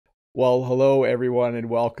Well, hello everyone and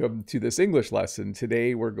welcome to this English lesson.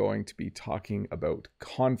 Today we're going to be talking about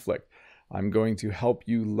conflict. I'm going to help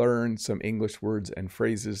you learn some English words and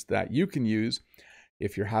phrases that you can use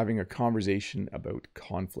if you're having a conversation about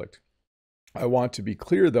conflict. I want to be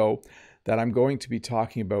clear though that I'm going to be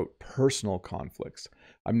talking about personal conflicts.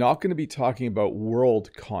 I'm not going to be talking about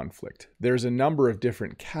world conflict. There's a number of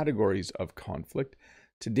different categories of conflict.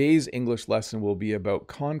 Today's English lesson will be about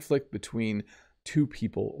conflict between two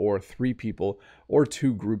people or three people or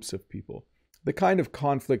two groups of people. The kind of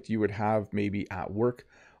conflict you would have maybe at work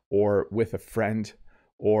or with a friend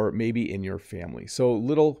or maybe in your family. So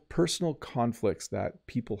little personal conflicts that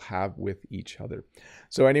people have with each other.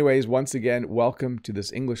 So anyways, once again, welcome to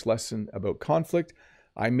this English lesson about conflict.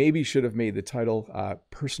 I maybe should have made the title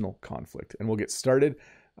personal conflict, and we'll get started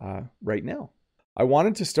right now. I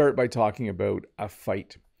wanted to start by talking about a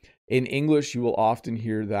fight. In English, you will often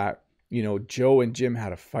hear that Joe and Jim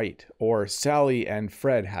had a fight, or Sally and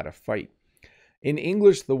Fred had a fight. In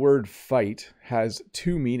English, the word fight has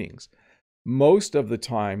two meanings. Most of the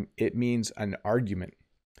time, it means an argument.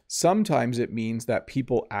 Sometimes it means that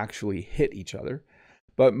people actually hit each other.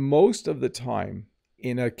 But most of the time,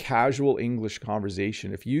 in a casual English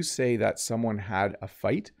conversation, if you say that someone had a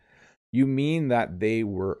fight, you mean that they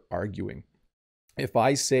were arguing. If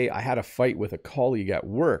I say I had a fight with a colleague at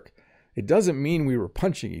work, it doesn't mean we were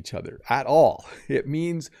punching each other at all. It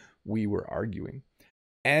means we were arguing.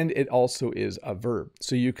 And it also is a verb.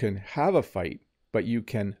 So you can have a fight, but you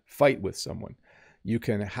can fight with someone. You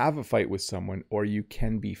can have a fight with someone, or you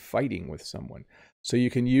can be fighting with someone. So you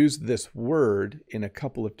can use this word in a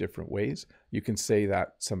couple of different ways. You can say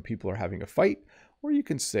that some people are having a fight, or you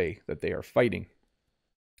can say that they are fighting.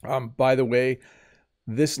 By the way,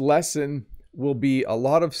 this lesson will be a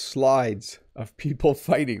lot of slides of people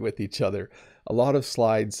fighting with each other. A lot of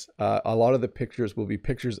slides, a lot of the pictures will be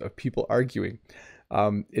pictures of people arguing.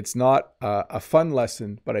 It's not a fun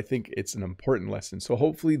lesson, but I think it's an important lesson. So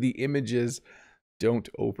hopefully the images don't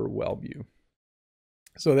overwhelm you.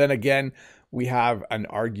 So then again, we have an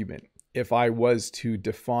argument. If I was to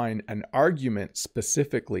define an argument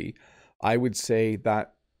specifically, I would say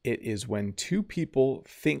that it is when two people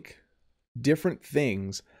think different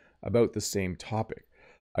things about the same topic.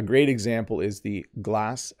 A great example is the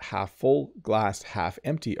glass half full, glass half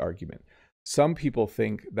empty argument. Some people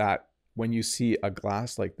think that when you see a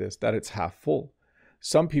glass like this, that it's half full.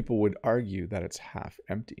 Some people would argue that it's half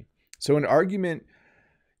empty. So an argument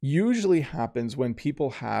usually happens when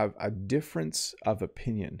people have a difference of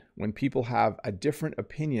opinion, when people have a different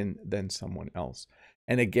opinion than someone else.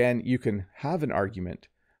 And again, you can have an argument.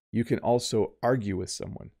 You can also argue with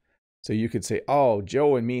someone. So you could say, oh,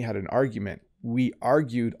 Joe and me had an argument. We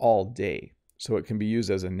argued all day. So it can be used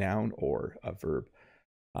as a noun or a verb.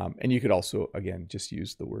 And you could also, again, just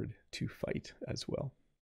use the word to fight as well.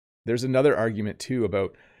 There's another argument too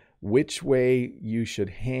about which way you should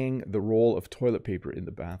hang the roll of toilet paper in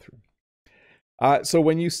the bathroom. So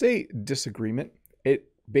when you say disagreement, it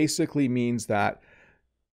basically means that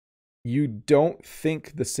you don't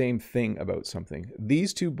think the same thing about something.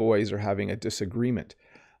 These two boys are having a disagreement.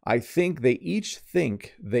 I think they each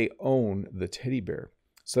think they own the teddy bear.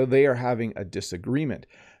 So they are having a disagreement.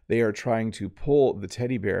 They are trying to pull the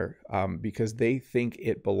teddy bear because they think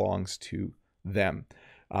it belongs to them.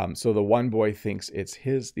 So the one boy thinks it's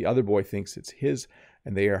his, the other boy thinks it's his,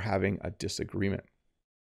 and they are having a disagreement.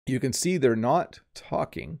 You can see they're not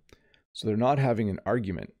talking, so they're not having an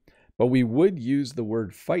argument, but we would use the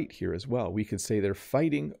word fight here as well. We could say they're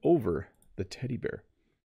fighting over the teddy bear.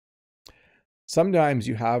 Sometimes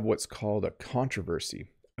you have what's called a controversy.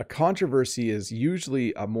 A controversy is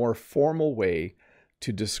usually a more formal way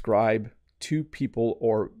to describe two people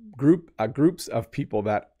or groups of people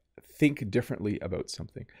that think differently about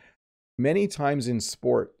something. Many times in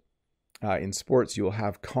sports, you'll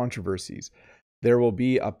have controversies. There will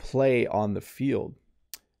be a play on the field,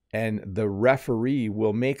 and the referee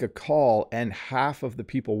will make a call, and half of the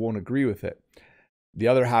people won't agree with it. The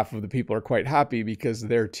other half of the people are quite happy because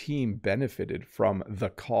their team benefited from the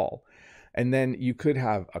call. And then you could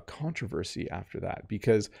have a controversy after that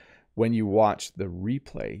because when you watch the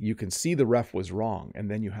replay, you can see the ref was wrong, and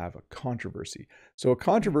then you have a controversy. So a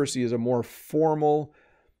controversy is a more formal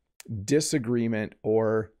disagreement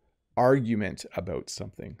or argument about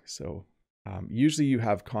something. So usually you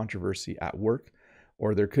have controversy at work,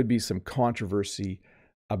 or there could be some controversy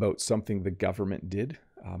about something the government did.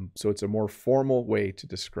 So it's a more formal way to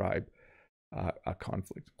describe a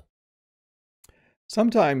conflict.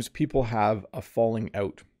 Sometimes people have a falling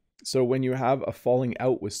out. So when you have a falling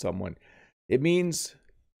out with someone, it means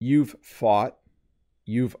you've fought,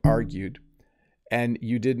 you've argued, and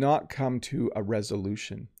you did not come to a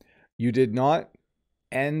resolution. You did not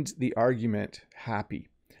end the argument happy.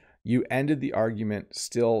 You ended the argument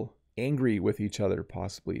still angry with each other,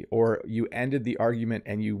 possibly, or you ended the argument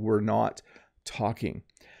and you were not talking.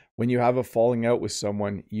 When you have a falling out with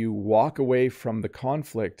someone, you walk away from the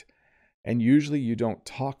conflict and usually you don't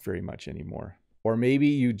talk very much anymore. Or maybe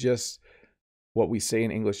you just, what we say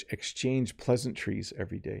in English, exchange pleasantries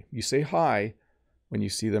every day. You say hi when you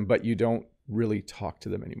see them, but you don't really talk to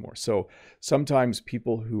them anymore. So sometimes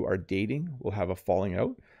people who are dating will have a falling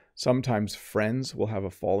out. Sometimes friends will have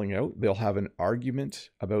a falling out. They'll have an argument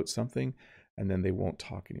about something and then they won't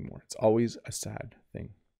talk anymore. It's always a sad thing.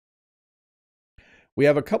 We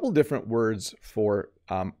have a couple different words for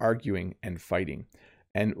arguing and fighting.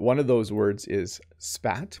 And one of those words is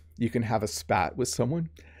spat. You can have a spat with someone.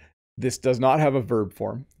 This does not have a verb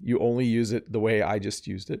form. You only use it the way I just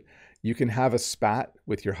used it. You can have a spat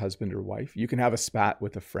with your husband or wife. You can have a spat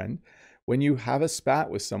with a friend. When you have a spat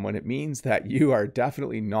with someone, it means that you are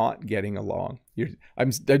definitely not getting along. I'm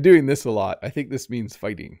doing this a lot. I think this means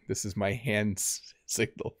fighting. This is my hand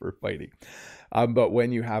signal for fighting. But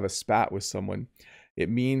when you have a spat with someone, it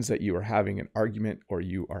means that you are having an argument or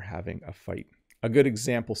you are having a fight. A good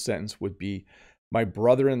example sentence would be, my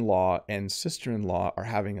brother-in-law and sister-in-law are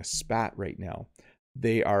having a spat right now.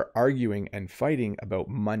 They are arguing and fighting about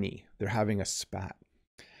money. They're having a spat.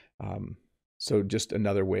 So just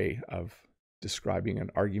another way of describing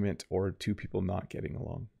an argument or two people not getting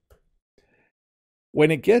along.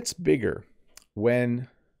 When it gets bigger, when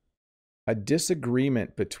a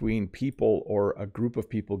disagreement between people or a group of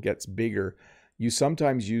people gets bigger, you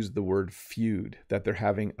sometimes use the word feud, that they're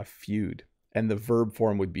having a feud. And the verb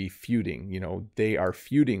form would be feuding. You know, they are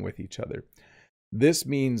feuding with each other. This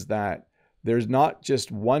means that there's not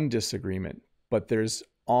just one disagreement, but there's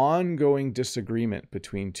ongoing disagreement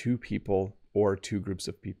between two people or two groups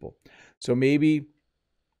of people. So maybe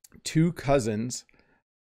two cousins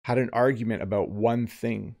had an argument about one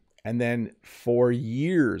thing, and then for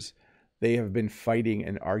years they have been fighting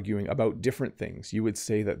and arguing about different things. You would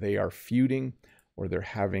say that they are feuding or they're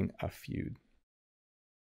having a feud.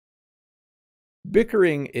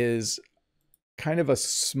 Bickering is kind of a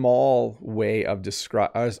small way of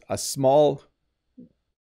a small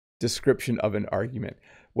description of an argument.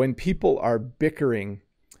 When people are bickering,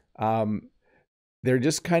 they're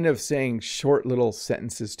just kind of saying short little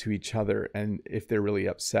sentences to each other, and if they're really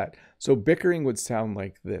upset. So bickering would sound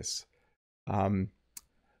like this. Let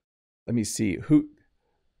me see.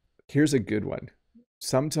 Here's a good one.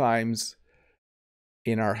 Sometimes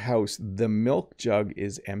in our house, the milk jug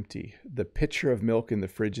is empty. The pitcher of milk in the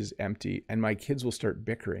fridge is empty, and my kids will start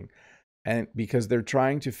bickering, and because they're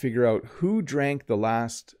trying to figure out who drank the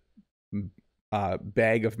last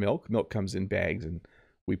bag of milk. Milk comes in bags, and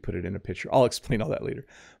we put it in a pitcher. I'll explain all that later.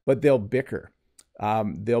 But they'll bicker.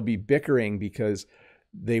 They'll be bickering because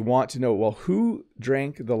they want to know, well, who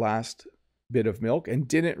drank the last bit of milk and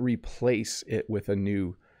didn't replace it with a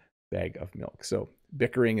new bag of milk. So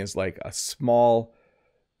bickering is like a small,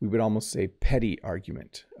 we would almost say petty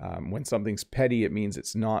argument. When something's petty, it means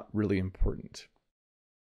it's not really important.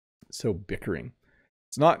 So bickering.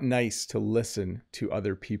 It's not nice to listen to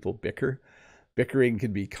other people bicker. Bickering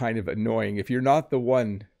can be kind of annoying if you're not the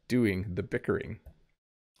one doing the bickering.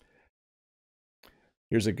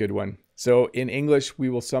 Here's a good one. So in English, we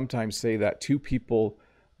will sometimes say that two people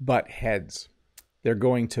butt heads. They're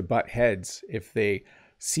going to butt heads if they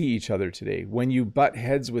see each other today. When you butt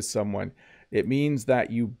heads with someone, it means that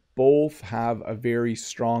you both have a very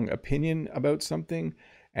strong opinion about something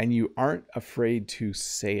and you aren't afraid to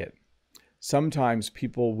say it. Sometimes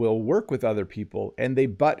people will work with other people and they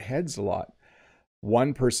butt heads a lot.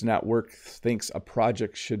 One person at work thinks a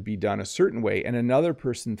project should be done a certain way and another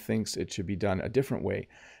person thinks it should be done a different way.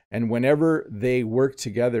 And whenever they work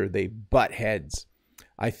together, they butt heads.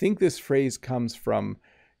 I think this phrase comes from,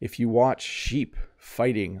 if you watch sheep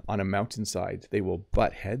fighting on a mountainside, they will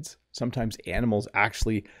butt heads. Sometimes animals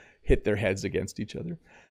actually hit their heads against each other.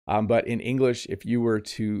 But in English, if you were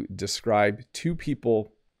to describe two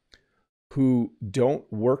people who don't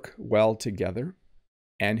work well together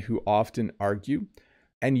and who often argue,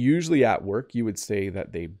 and usually at work, you would say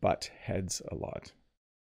that they butt heads a lot.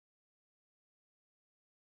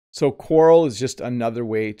 So quarrel is just another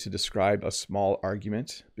way to describe a small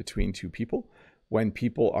argument between two people. When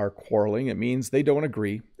people are quarreling, it means they don't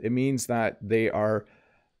agree. It means that they are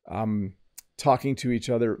talking to each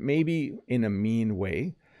other, maybe in a mean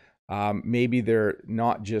way. Maybe they're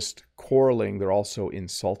not just quarreling, they're also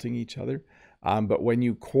insulting each other. But when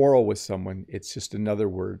you quarrel with someone, it's just another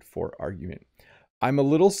word for argument. I'm a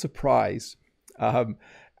little surprised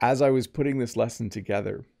as I was putting this lesson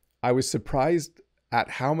together, I was surprised at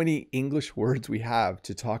how many English words we have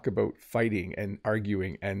to talk about fighting and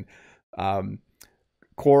arguing and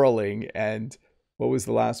quarreling, and what was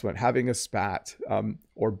the last one? Having a spat,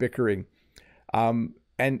 or bickering.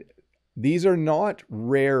 And these are not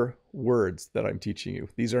rare words that I'm teaching you.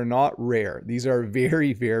 These are not rare. These are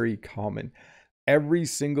very, very common. Every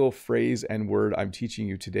single phrase and word I'm teaching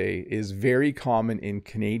you today is very common in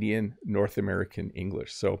Canadian, North American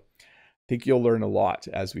English. So I think you'll learn a lot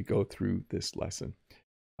as we go through this lesson.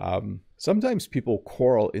 Sometimes people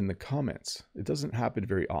quarrel in the comments. It doesn't happen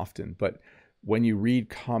very often, but when you read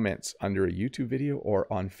comments under a YouTube video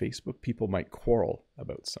or on Facebook, people might quarrel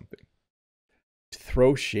about something. To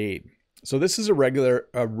throw shade. So this is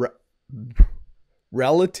a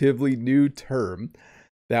relatively new term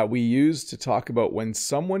that we use to talk about when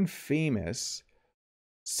someone famous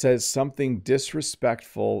says something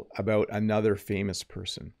disrespectful about another famous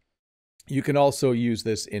person. You can also use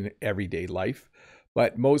this in everyday life,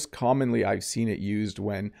 but most commonly I've seen it used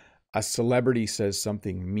when a celebrity says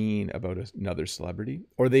something mean about another celebrity,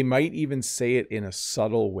 or they might even say it in a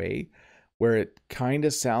subtle way where it kind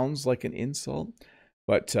of sounds like an insult.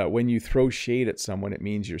 But when you throw shade at someone, it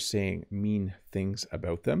means you're saying mean things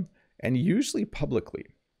about them, and usually publicly,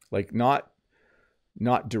 like not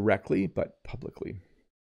directly, but publicly.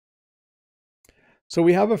 So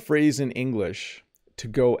we have a phrase in English, to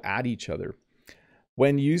go at each other.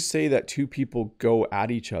 When you say that two people go at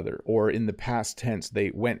each other, or in the past tense, they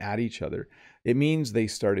went at each other, it means they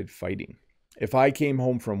started fighting. If I came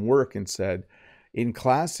home from work and said, in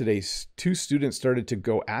class today, two students started to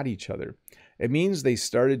go at each other, it means they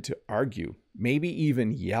started to argue, maybe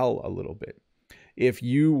even yell a little bit. If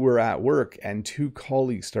you were at work and two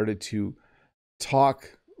colleagues started to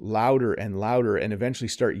talk louder and louder and eventually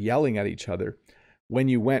start yelling at each other, when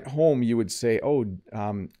you went home, you would say, oh,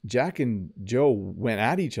 Jack and Joe went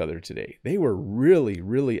at each other today. They were really,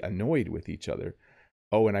 really annoyed with each other.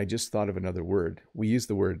 Oh, and I just thought of another word. We use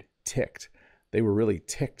the word ticked. They were really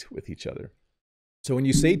ticked with each other. So when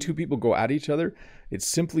you say two people go at each other, it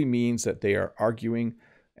simply means that they are arguing,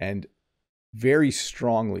 and very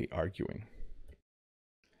strongly arguing.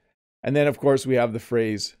 And then, of course, we have the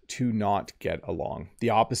phrase to not get along,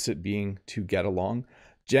 the opposite being to get along.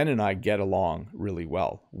 Jen and I get along really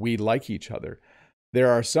well. We like each other.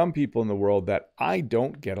 There are some people in the world that I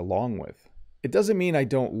don't get along with. It doesn't mean I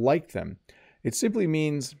don't like them. It simply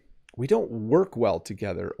means we don't work well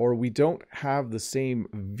together, or we don't have the same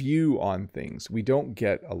view on things. We don't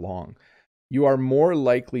get along. You are more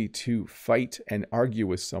likely to fight and argue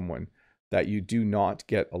with someone that you do not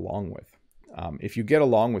get along with. If you get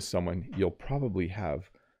along with someone, you'll probably have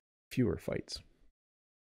fewer fights.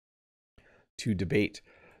 To debate.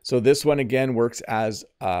 So this one again works as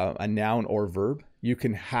a noun or verb. You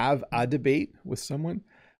can have a debate with someone,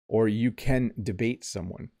 or you can debate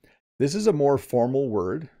someone. This is a more formal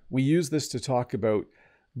word. We use this to talk about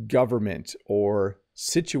government or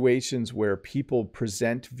situations where people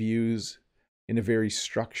present views in a very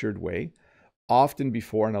structured way. Often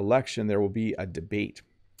before an election, there will be a debate.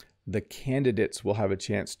 The candidates will have a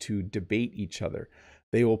chance to debate each other.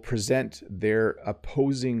 They will present their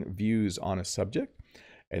opposing views on a subject,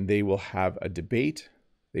 and they will have a debate.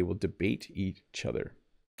 They will debate each other.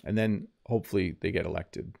 And then hopefully they get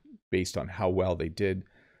elected based on how well they did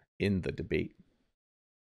in the debate.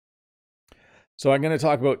 So I'm going to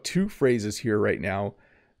talk about two phrases here right now: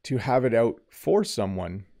 to have it out for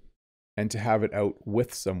someone and to have it out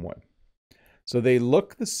with someone. So they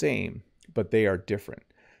look the same, but they are different.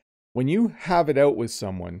 When you have it out with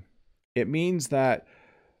someone, it means that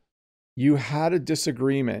you had a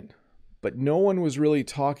disagreement, but no one was really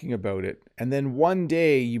talking about it. And then one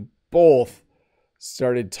day you both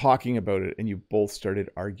started talking about it and you both started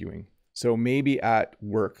arguing. So maybe at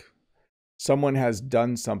work, someone has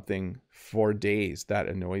done something for days that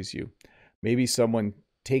annoys you. Maybe someone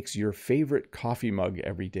takes your favorite coffee mug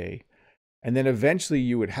every day, and then eventually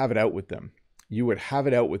you would have it out with them. You would have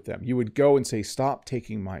it out with them. You would go and say, stop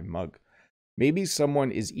taking my mug. Maybe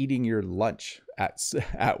someone is eating your lunch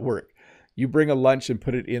at work. You bring a lunch and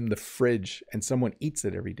put it in the fridge, and someone eats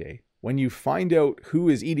it every day. When you find out who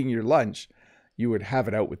is eating your lunch, you would have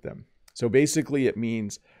it out with them. So basically it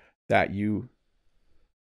means that you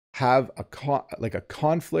have a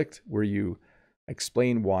conflict where you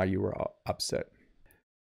explain why you were upset.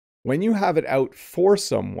 When you have it out for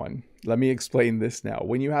someone, let me explain this now.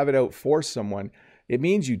 When you have it out for someone, it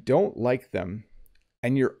means you don't like them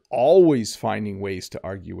and you're always finding ways to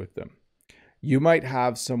argue with them. You might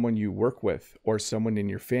have someone you work with or someone in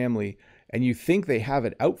your family, and you think they have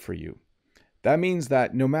it out for you, That means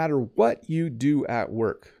that no matter what you do at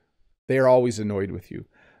work, they are always annoyed with you.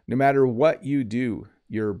 No matter what you do,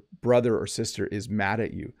 your brother or sister is mad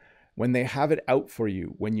at you. When they have it out for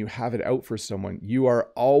you, when you have it out for someone, you are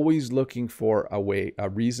always looking for a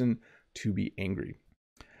reason to be angry.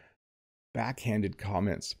 Backhanded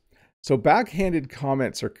comments. So backhanded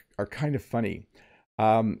comments are kind of funny.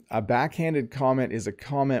 A backhanded comment is a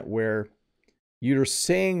comment where you're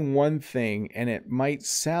saying one thing and it might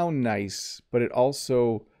sound nice, but it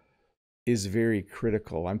also is very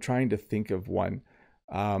critical. I'm trying to think of one.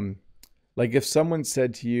 Like if someone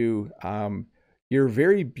said to you, you're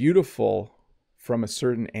very beautiful from a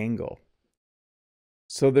certain angle.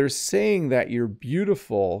 So they're saying that you're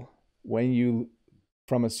beautiful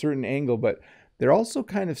from a certain angle, but they're also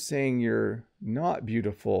kind of saying you're not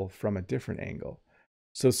beautiful from a different angle.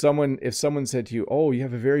 So if someone said to you, oh, you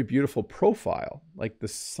have a very beautiful profile, like the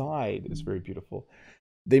side is very beautiful,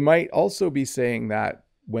 they might also be saying that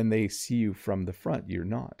when they see you from the front, you're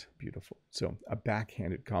not beautiful. So a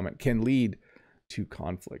backhanded comment can lead to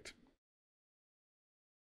conflict.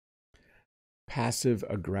 Passive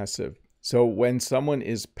aggressive. So when someone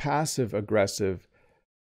is passive aggressive,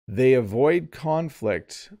 they avoid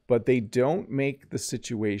conflict, but they don't make the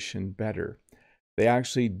situation better. They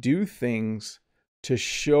actually do things to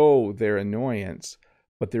show their annoyance,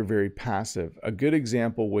 but they're very passive. A good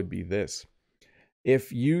example would be this.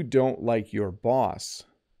 If you don't like your boss,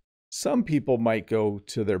 some people might go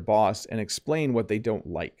to their boss and explain what they don't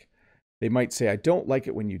like. They might say, I don't like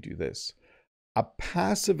it when you do this. A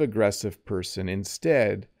passive-aggressive person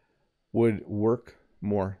instead would work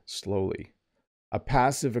more slowly. A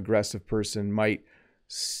passive-aggressive person might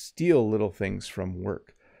steal little things from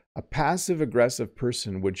work. A passive-aggressive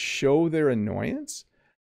person would show their annoyance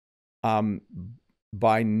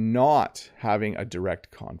by not having a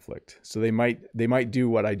direct conflict. So they might do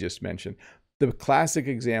what I just mentioned. The classic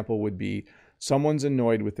example would be someone's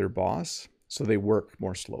annoyed with their boss, so they work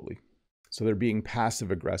more slowly. So they're being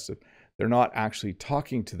passive-aggressive. They're not actually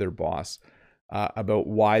talking to their boss about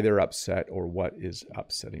why they're upset or what is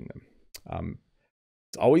upsetting them.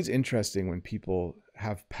 It's always interesting when people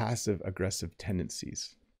have passive-aggressive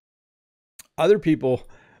tendencies. Other people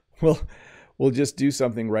will just do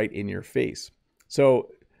something right in your face. So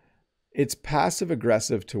it's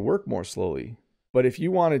passive-aggressive to work more slowly. But if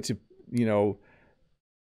you wanted to,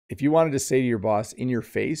 if you wanted to say to your boss in your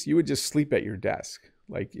face, you would just sleep at your desk.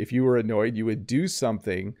 Like if you were annoyed, you would do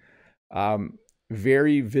something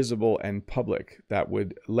very visible and public that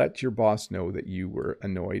would let your boss know that you were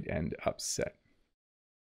annoyed and upset.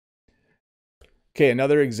 Okay,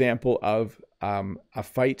 another example of a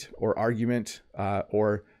fight or argument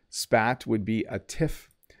or spat would be a tiff.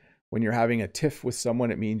 When you're having a tiff with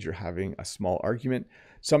someone, it means you're having a small argument.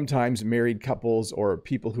 Sometimes married couples or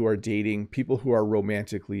people who are dating, people who are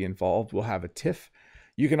romantically involved will have a tiff.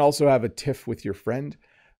 You can also have a tiff with your friend.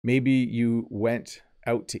 Maybe you went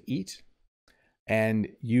out to eat and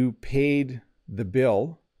you paid the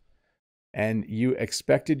bill and you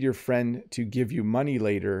expected your friend to give you money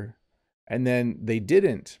later, and then they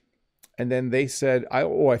didn't. And then they said, I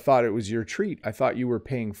thought it was your treat. I thought you were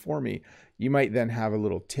paying for me. You might then have a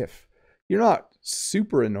little tiff. You're not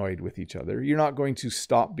super annoyed with each other. You're not going to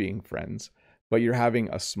stop being friends, but you're having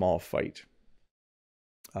a small fight.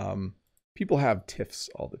 People have tiffs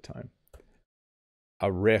all the time.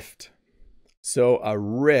 A rift. So a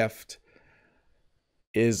rift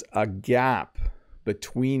is a gap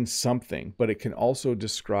between something, but it can also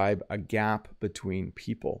describe a gap between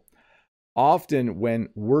people. Often when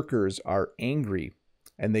workers are angry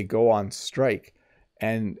and they go on strike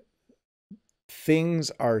and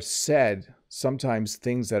things are said, sometimes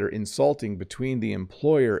things that are insulting between the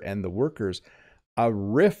employer and the workers, a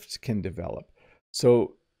rift can develop.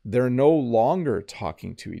 So they're no longer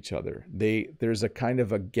talking to each other. There's a kind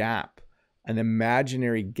of a gap, an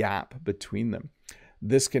imaginary gap between them.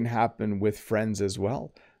 This can happen with friends as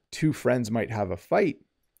well. Two friends might have a fight,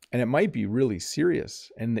 and it might be really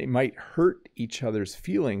serious, and they might hurt each other's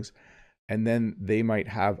feelings, and then they might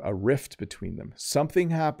have a rift between them. Something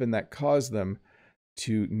happened that caused them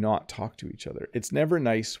to not talk to each other. It's never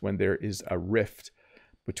nice when there is a rift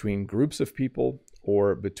between groups of people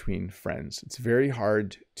or between friends. It's very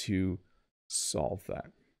hard to solve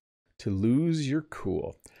that, to lose your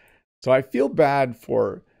cool. So I feel bad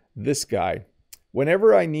for this guy.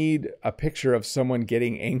 Whenever I need a picture of someone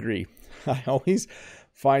getting angry, I always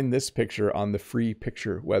find this picture on the free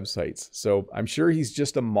picture websites. So I'm sure he's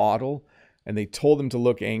just a model and they told him to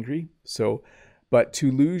look angry. But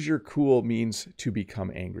to lose your cool means to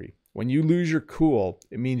become angry. When you lose your cool,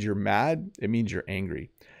 it means you're mad. It means you're angry.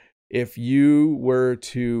 If you were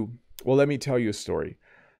to Well, let me tell you a story.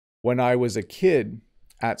 When I was a kid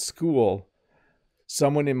at school,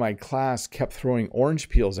 someone in my class kept throwing orange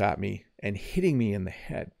peels at me and hitting me in the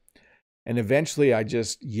head. And eventually I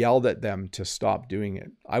just yelled at them to stop doing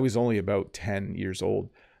it. I was only about 10 years old.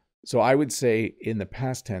 So I would say in the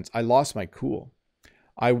past tense, I lost my cool.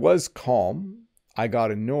 I was calm, I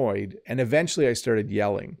got annoyed, and eventually I started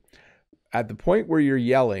yelling. At the point where you're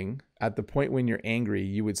yelling, at the point when you're angry,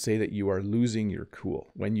 you would say that you are losing your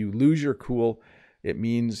cool. When you lose your cool, it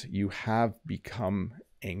means you have become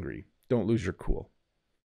angry. Don't lose your cool.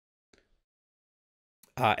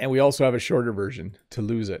 And we also have a shorter version, to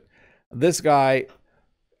lose it. This guy,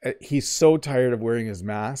 he's so tired of wearing his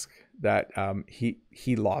mask that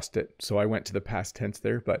he lost it. So I went to the past tense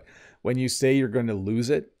there. But when you say you're going to lose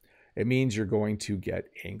it, it means you're going to get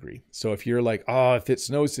angry. So if you're like, oh, if it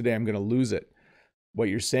snows today, I'm going to lose it. What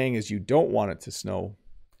you're saying is you don't want it to snow.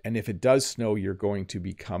 And if it does snow, you're going to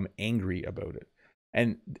become angry about it.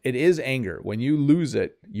 And it is anger. When you lose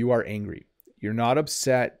it, you are angry. You're not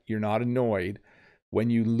upset. You're not annoyed. When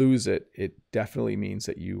you lose it, it definitely means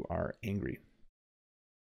that you are angry.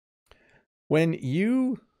 When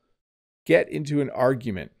you get into an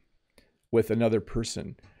argument with another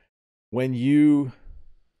person, when you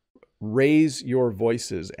raise your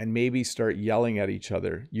voices and maybe start yelling at each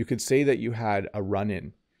other, you could say that you had a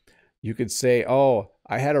run-in. You could say, oh,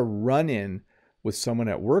 I had a run-in with someone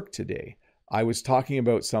at work today. I was talking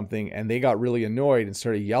about something and they got really annoyed and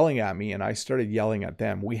started yelling at me, and I started yelling at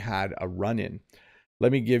them. We had a run-in.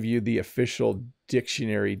 Let me give you the official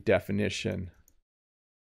dictionary definition.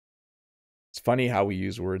 It's funny how we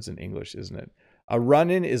use words in English, isn't it? A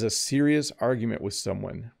run-in is a serious argument with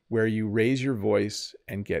someone where you raise your voice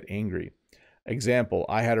and get angry. Example,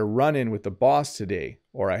 I had a run-in with the boss today,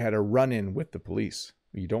 or I had a run-in with the police.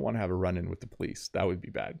 You don't want to have a run-in with the police. That would be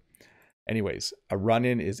bad. Anyways, a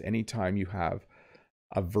run-in is anytime you have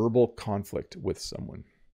a verbal conflict with someone.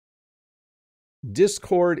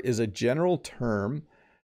 Discord is a general term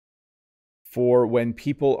for when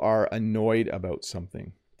people are annoyed about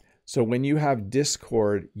something. So when you have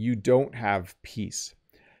discord, you don't have peace.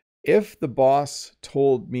 If the boss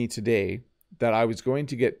told me today that I was going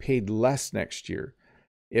to get paid less next year,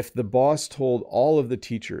 if the boss told all of the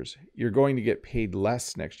teachers, you're going to get paid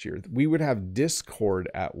less next year, we would have discord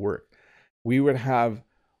at work. We would have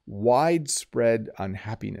widespread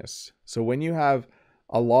unhappiness. So when you have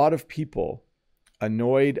a lot of people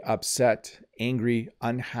annoyed, upset, angry,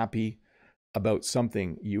 unhappy about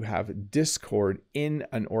something, you have discord in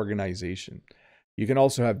an organization. You can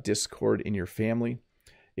also have discord in your family.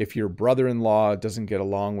 If your brother-in-law doesn't get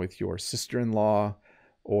along with your sister-in-law,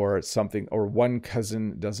 or something, or one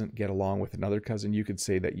cousin doesn't get along with another cousin, you could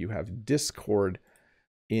say that you have discord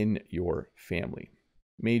in your family.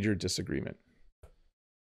 Major disagreement.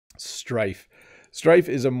 Strife. Strife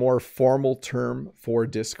is a more formal term for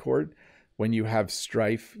discord. When you have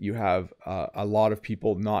strife, you have a lot of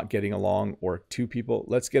people not getting along, or two people.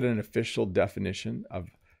 Let's get an official definition of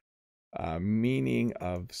meaning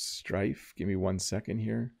of strife. Give me 1 second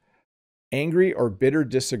here. Angry or bitter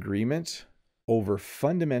disagreement over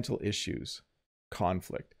fundamental issues,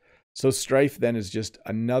 conflict. So strife then is just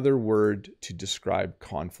another word to describe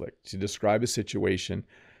conflict, to describe a situation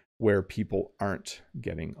where people aren't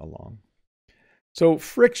getting along. So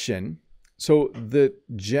friction. So the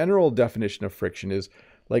general definition of friction is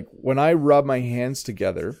like when I rub my hands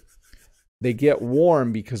together, they get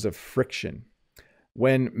warm because of friction.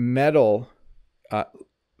 When metal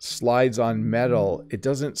slides on metal, it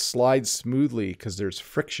doesn't slide smoothly because there's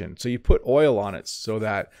friction. So you put oil on it so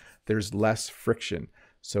that there's less friction,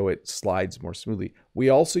 so it slides more smoothly. We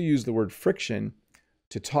also use the word friction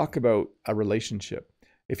to talk about a relationship.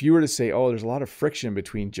 If you were to say, oh, there's a lot of friction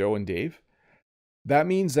between Joe and Dave, that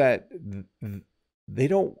means that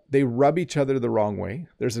they rub each other the wrong way.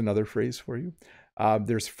 There's another phrase for you.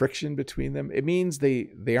 There's friction between them. It means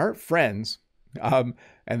they aren't friends, and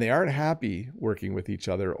they aren't happy working with each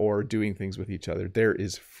other or doing things with each other. There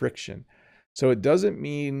is friction. So it doesn't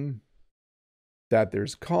mean that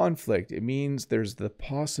there's conflict. It means there's the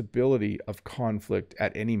possibility of conflict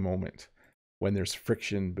at any moment when there's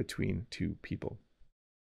friction between two people.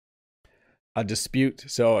 A dispute.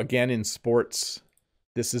 So again, in sports,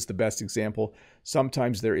 this is the best example.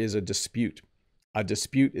 Sometimes there is a dispute. A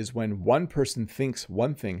dispute is when one person thinks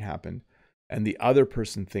one thing happened and the other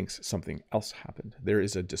person thinks something else happened. There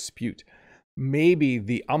is a dispute. Maybe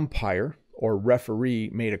the umpire or referee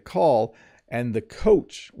made a call and the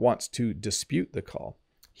coach wants to dispute the call.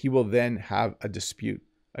 He will then have a dispute.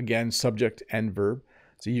 Again, subject and verb.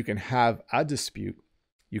 So you can have a dispute.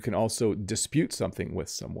 You can also dispute something with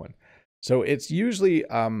someone. So it's usually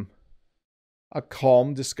A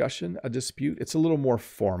calm discussion, a dispute, it's a little more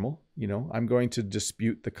formal. You know, I'm going to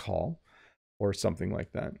dispute the call or something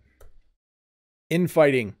like that.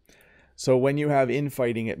 Infighting. So when you have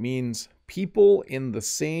infighting, it means people in the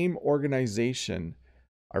same organization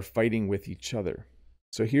are fighting with each other.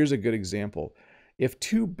 So here's a good example. If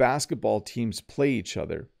two basketball teams play each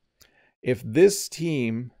other, if this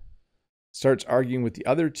team starts arguing with the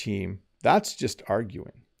other team, that's just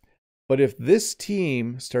arguing. But if this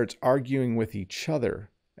team starts arguing with each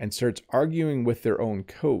other and starts arguing with their own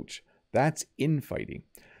coach, that's infighting.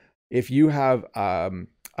 If you have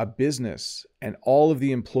a business and all of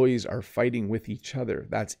the employees are fighting with each other,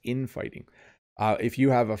 that's infighting. If you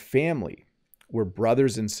have a family where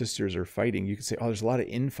brothers and sisters are fighting, you can say, oh, there's a lot of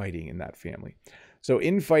infighting in that family. So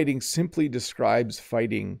infighting simply describes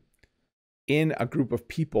fighting in a group of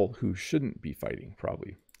people who shouldn't be fighting,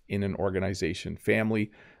 probably in an organization,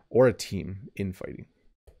 family, or a team infighting.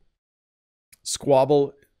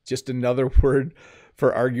 Squabble, just another word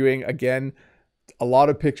for arguing. Again, a lot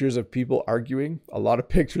of pictures of people arguing, a lot of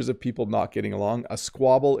pictures of people not getting along. A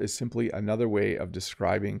squabble is simply another way of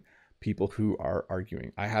describing people who are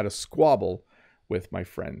arguing. I had a squabble with my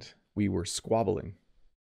friend. We were squabbling.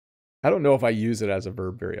 I don't know if I use it as a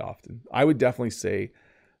verb very often. I would definitely say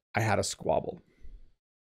I had a squabble.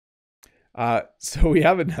 So we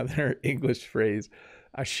have another English phrase,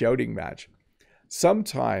 a shouting match.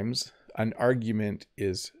 Sometimes an argument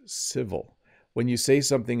is civil. When you say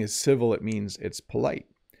something is civil, it means it's polite.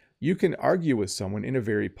 You can argue with someone in a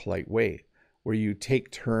very polite way, where you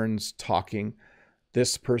take turns talking.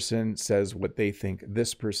 This person says what they think.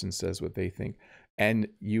 This person says what they think. And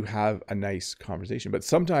you have a nice conversation. But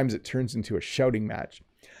sometimes it turns into a shouting match.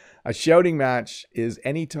 A shouting match is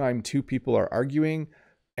anytime two people are arguing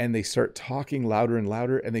and they start talking louder and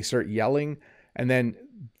louder and they start yelling, and then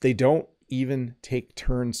they don't even take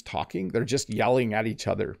turns talking. They're just yelling at each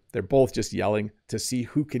other. They're both just yelling to see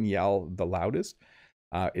who can yell the loudest.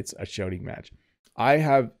 It's a shouting match. I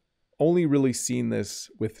have only really seen this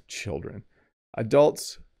with children.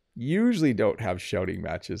 Adults usually don't have shouting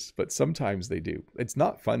matches, but sometimes they do. It's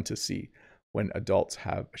not fun to see when adults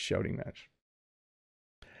have a shouting match.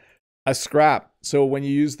 A scrap. So when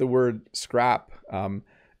you use the word scrap,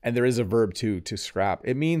 and there is a verb too, to scrap,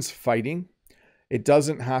 it means fighting. It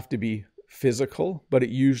doesn't have to be physical, but it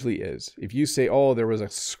usually is. If you say, oh, there was a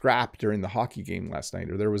scrap during the hockey game last night,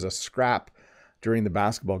 or there was a scrap during the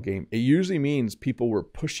basketball game, it usually means people were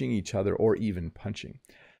pushing each other or even punching.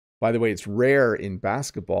 By the way, it's rare in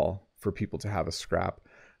basketball for people to have a scrap,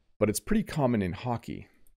 but it's pretty common in hockey.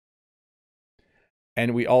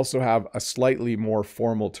 And we also have a slightly more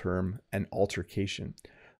formal term, an altercation.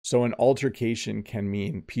 So an altercation can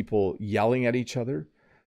mean people yelling at each other.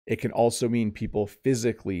 It can also mean people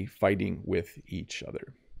physically fighting with each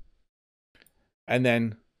other. And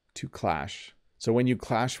then to clash. So when you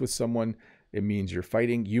clash with someone, it means you're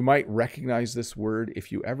fighting. You might recognize this word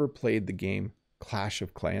if you ever played the game Clash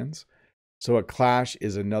of Clans. So a clash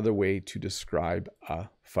is another way to describe a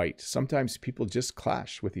fight. Sometimes people just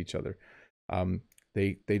clash with each other.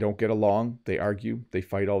 They don't get along. They argue. They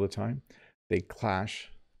fight all the time. They clash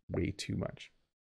way too much.